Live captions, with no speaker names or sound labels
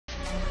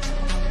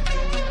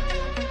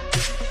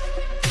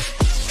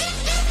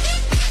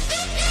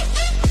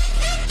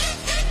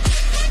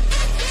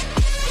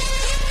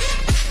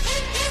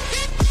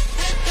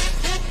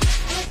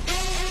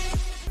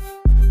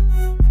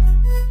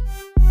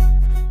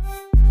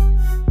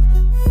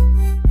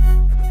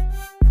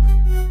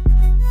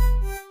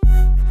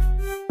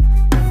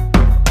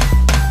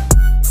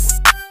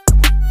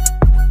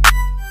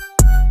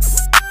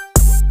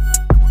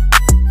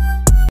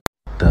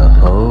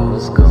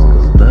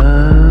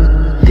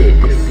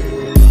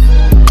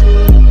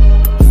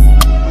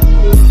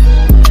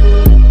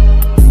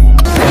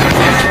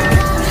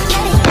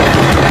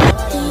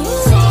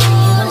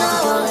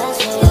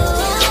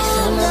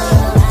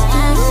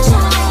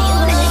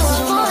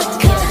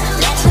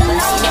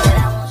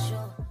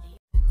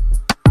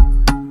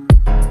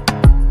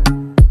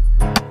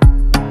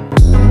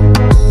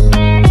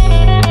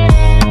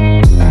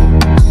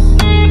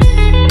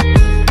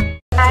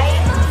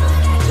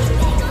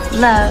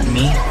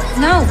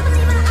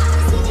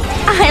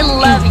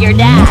your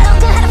dad.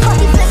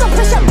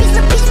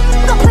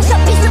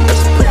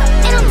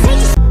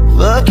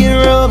 Fucking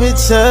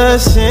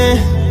Robitussin.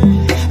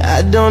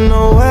 I don't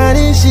know why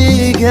this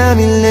shit got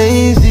me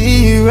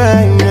lazy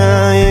right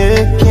now,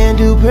 yeah. Can't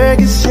do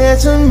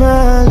Percocets on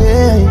my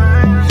leg.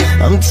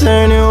 I'm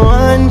turning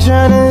one,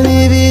 tryna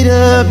live it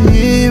up,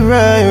 yeah,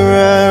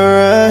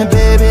 right.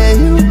 Baby,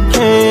 you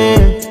can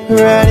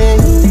ride it,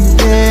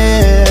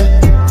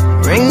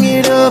 yeah. Bring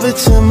it over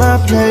to my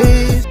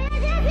place.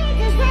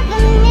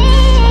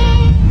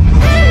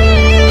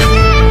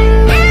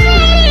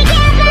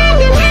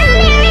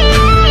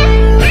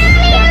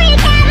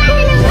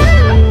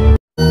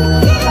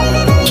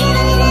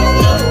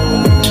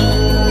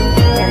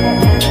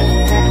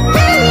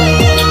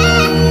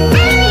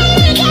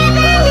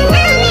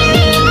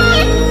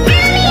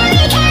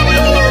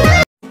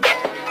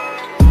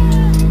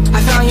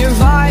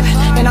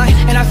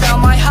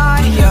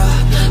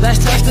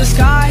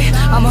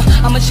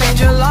 I'ma change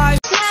your life.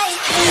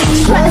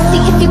 Try to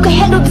see if you can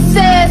handle the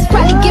stress.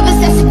 Probably give us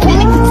that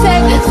panic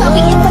attack.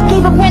 Sorry if I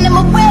gave a random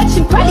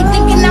erection. Probably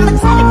thinking I'm a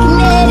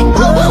telekinetic.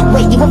 Oh,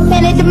 wait, you a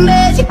fan of the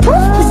magic?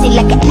 Pussy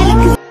like an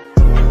elephant.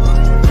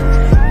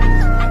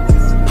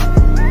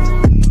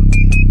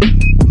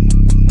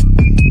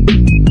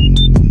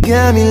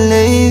 Got me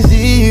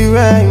lazy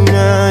right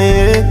now,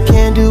 yeah.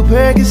 Can't do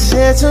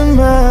Percocets on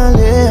my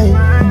leg.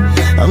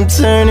 I'm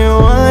turning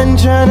one,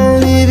 tryna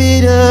live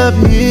it up,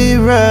 yeah,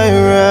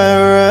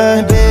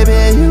 right.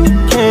 Baby, you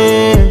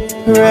can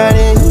ride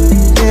it,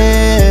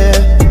 yeah.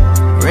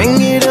 Bring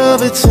it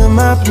over to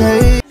my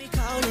place.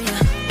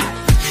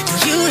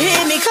 You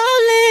hear me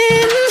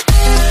calling?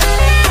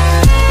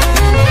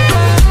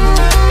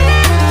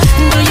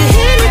 Do you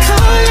hear me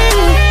calling?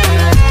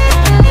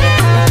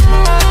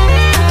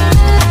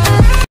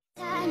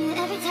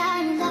 Every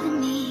time you're loving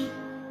me.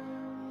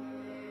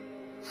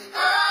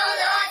 Oh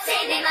Lord,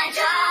 take me, my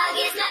drug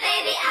is my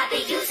baby. I'll be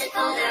using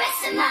for the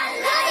rest of my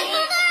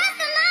life.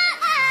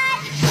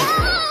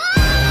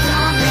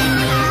 Don't blame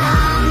me,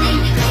 don't make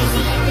me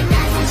crazy if it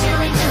doesn't show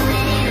it,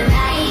 doing it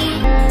right.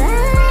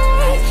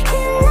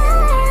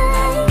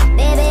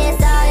 Baby,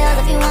 it's all yours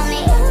if you want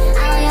me.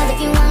 All yours if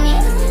you want me.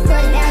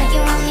 Put it down if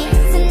you want me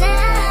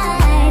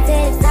tonight.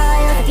 It's all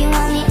yours if you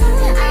want me.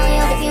 All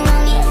yours if you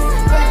want me.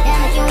 Put it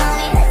down if you want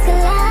me. Let's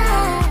collide.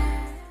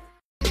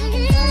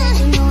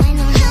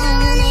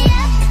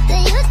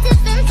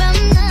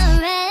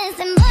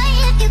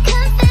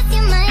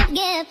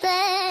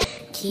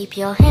 Keep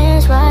your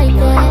hands right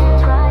there.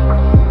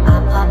 I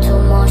pop two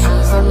more,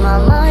 she's in my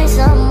mind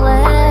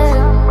somewhere.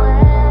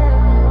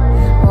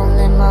 Won't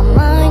let my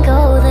mind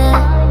go there.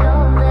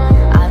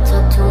 I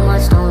took too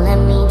much, don't let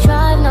me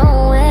drive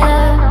nowhere.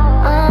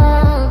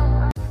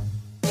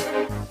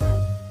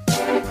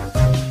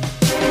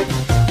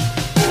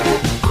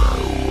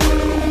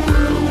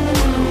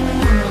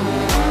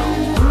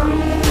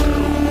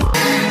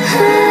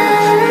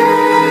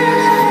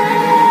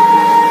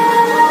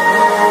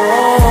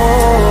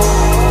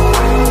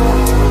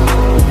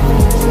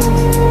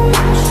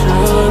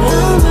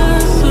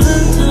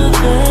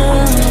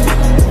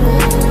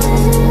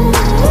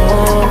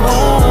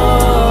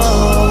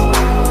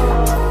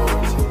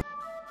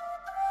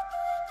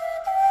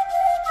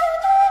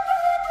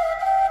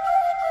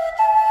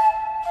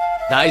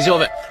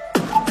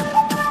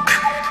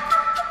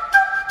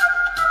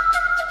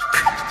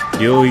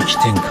領域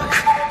展開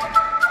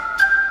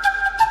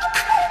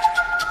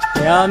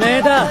や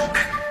めだ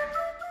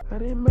I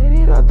didn't make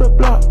it out the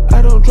block,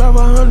 I don't drive a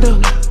Honda.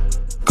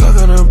 Cock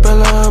an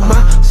umbrella,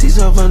 my seats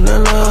are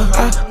vanilla.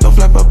 I don't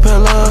fly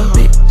propeller,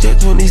 big jet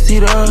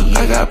 20-seater.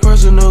 I got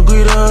personal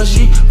greeter,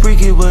 she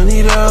freaky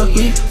bonita.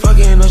 We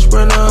fucking a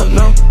sprinter,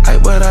 no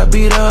hype but I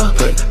beat her.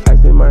 Put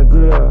ice in my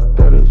grill,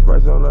 30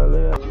 Sprite on the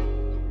lip.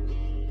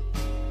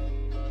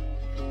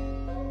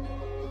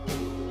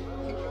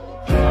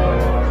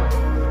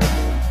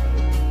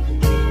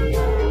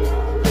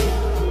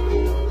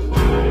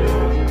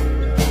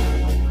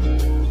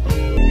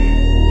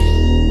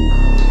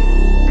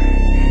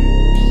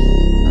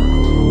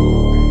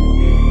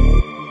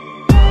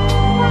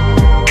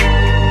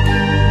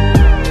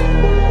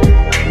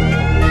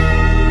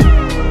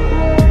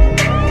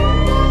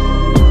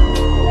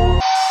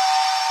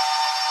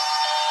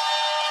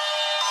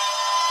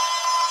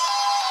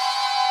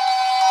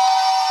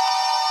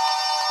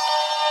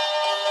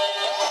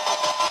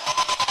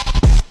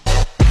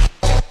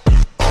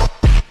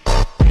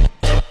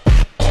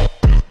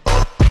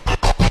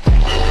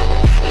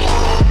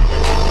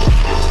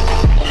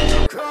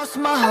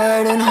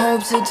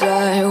 To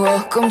die,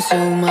 welcome to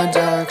my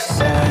dark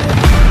side.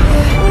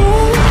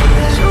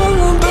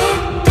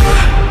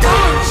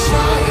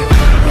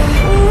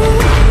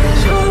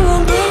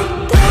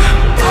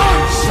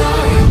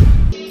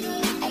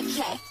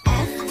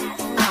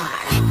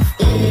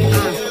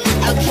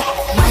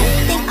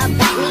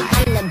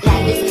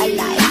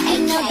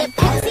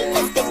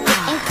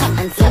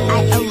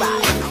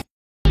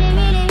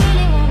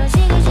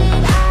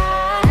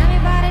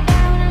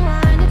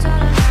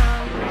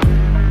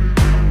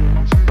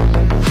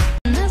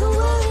 Never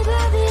worry,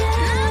 baby, I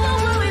never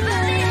worry.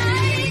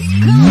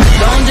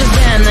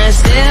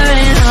 there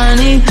and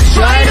honey,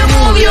 try to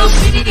move your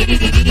feet.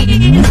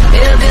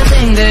 If you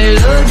think they're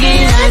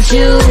looking at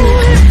you,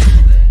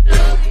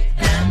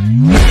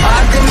 I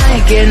can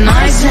make it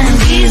nice and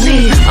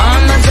easy.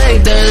 I'ma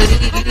take the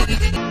lead.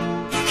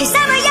 'Cause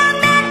I'm a young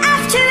man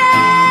after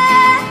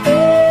all.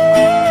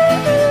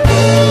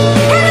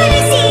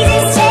 Every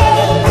season's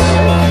change.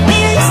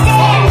 Will you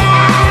stand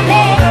by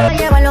me?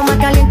 Lleva lo más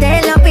caliente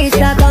en la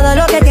pista. Todo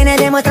lo que tiene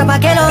demuestra pa'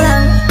 que lo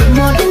dan.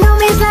 Mordiendo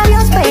mis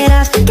labios,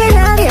 esperas que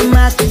nadie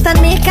más está en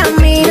mi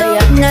camino.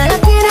 Nada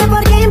tiene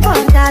por qué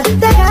importar.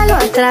 Déjalo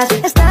atrás.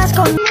 Estás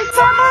conmigo.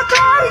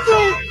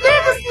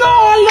 Niggas know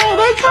I love,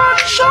 they call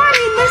me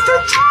Shorty, Mr.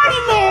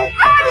 Tardy Man.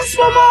 I just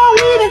want my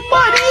weed and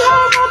funny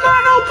hoes, I'm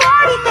not no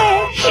party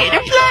man. Hit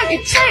a plug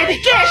and take the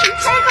gas, you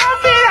take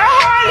off in a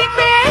Harley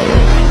man.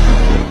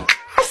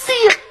 I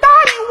see a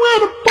body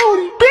with a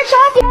booty, bitch,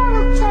 I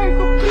wanna take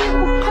a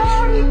people,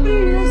 Cardi B,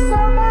 that's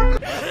all my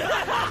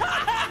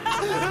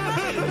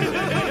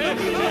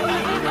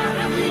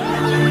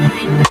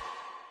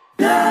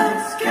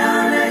Love's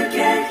gonna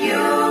get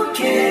you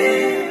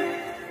killed,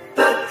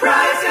 but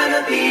pride's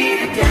gonna be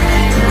the game.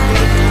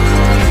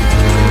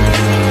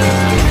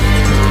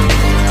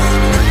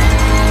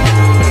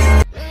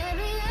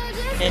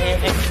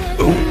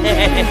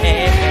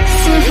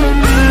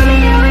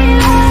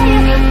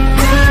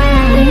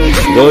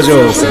五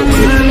条先君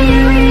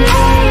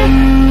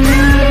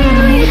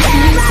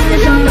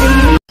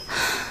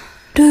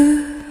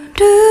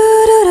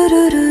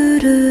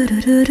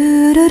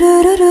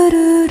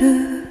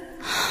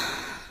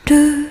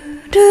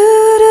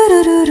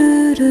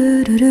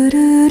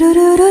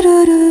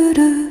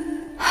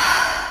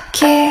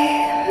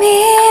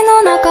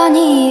の中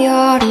に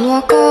ある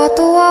赤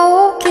と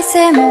青き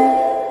線、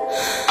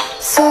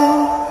そ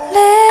れ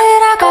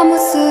らが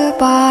結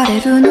ばれ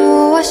る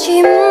のは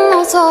真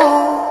の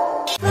像。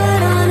Put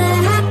on a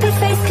happy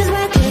face 'cause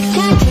we're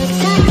tick-tock,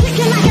 tick-tock,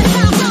 ticking like a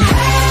cell phone.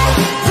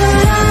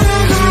 Put on a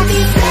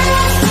happy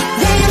face,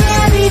 then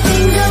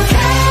everything's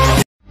okay.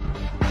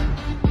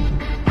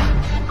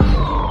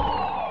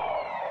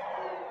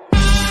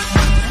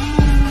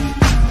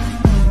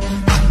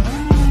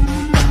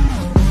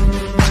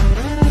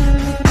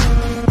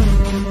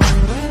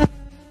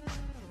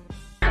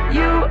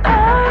 You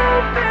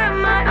open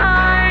my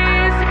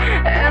eyes,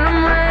 and I'm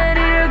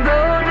ready to go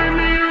to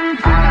new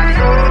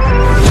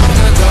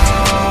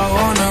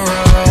On the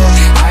road,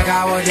 I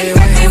got what they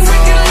waiting for.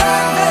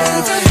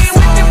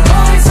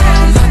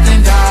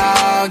 Nothing,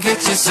 dog, get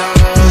your soul.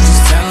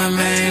 Just tell 'em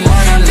ain't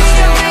lying low.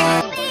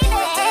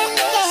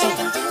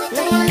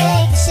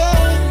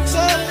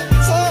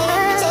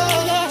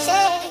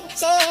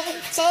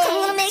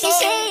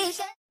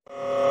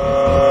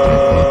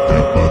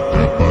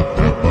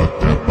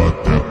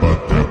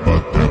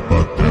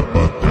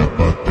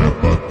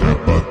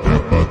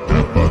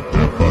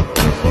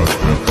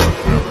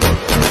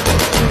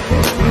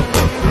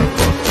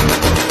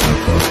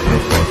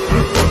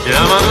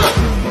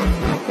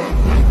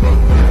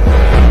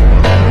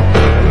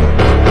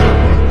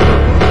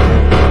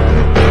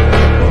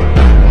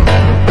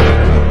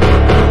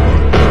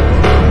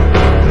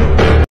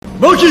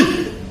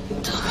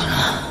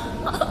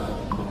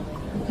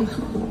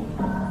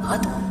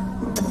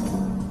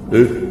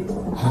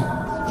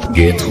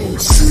下等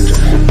する。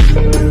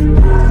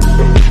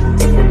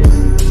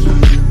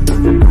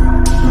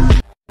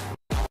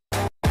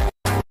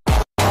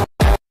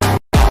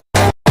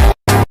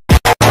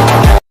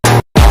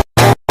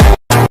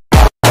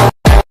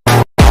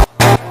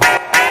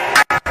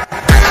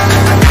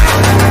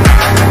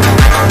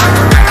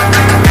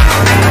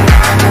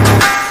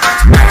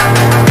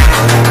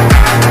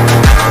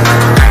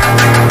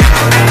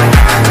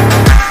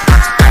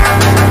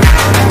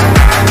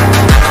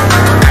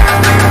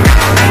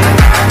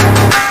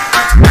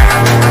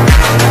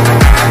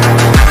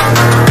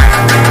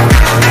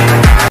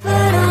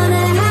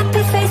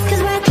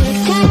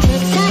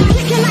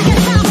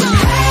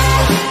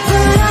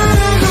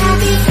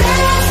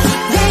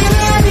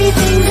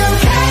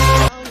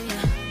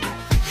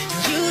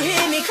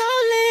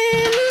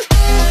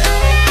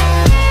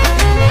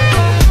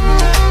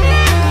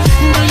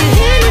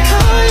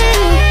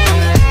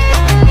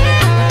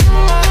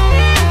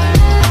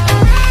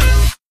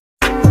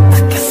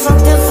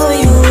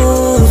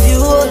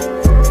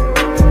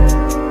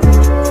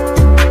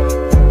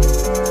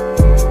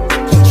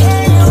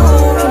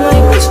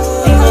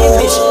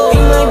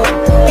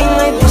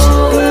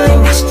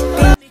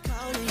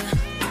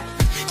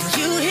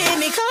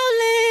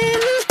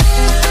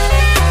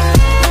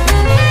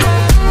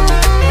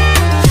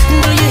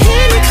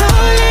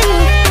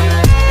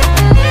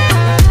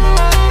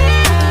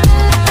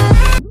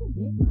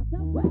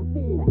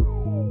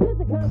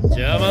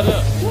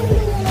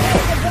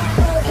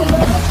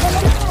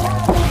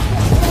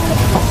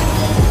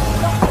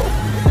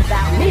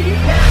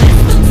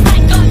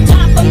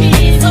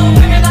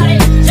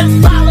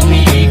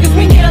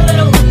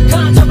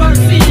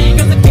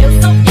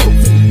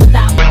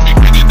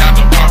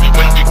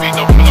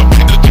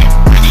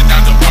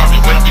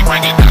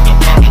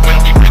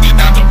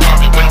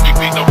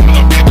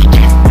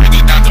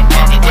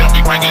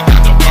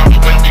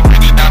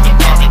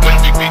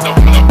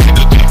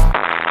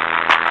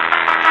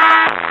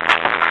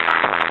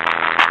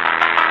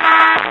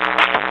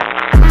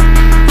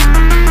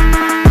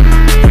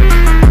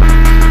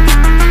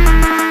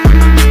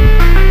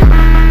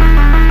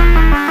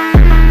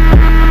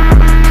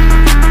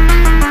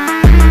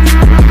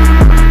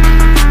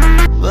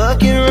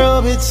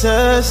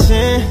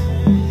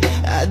obsession.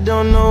 I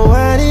don't know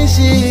why this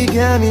shit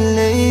got me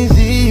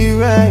lazy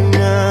right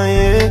now,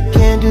 yeah.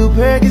 Can't do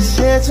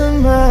Percocets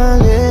on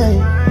Molly.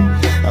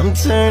 I'm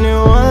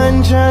turning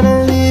one,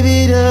 tryna live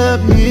it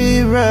up,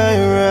 yeah,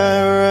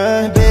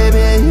 right.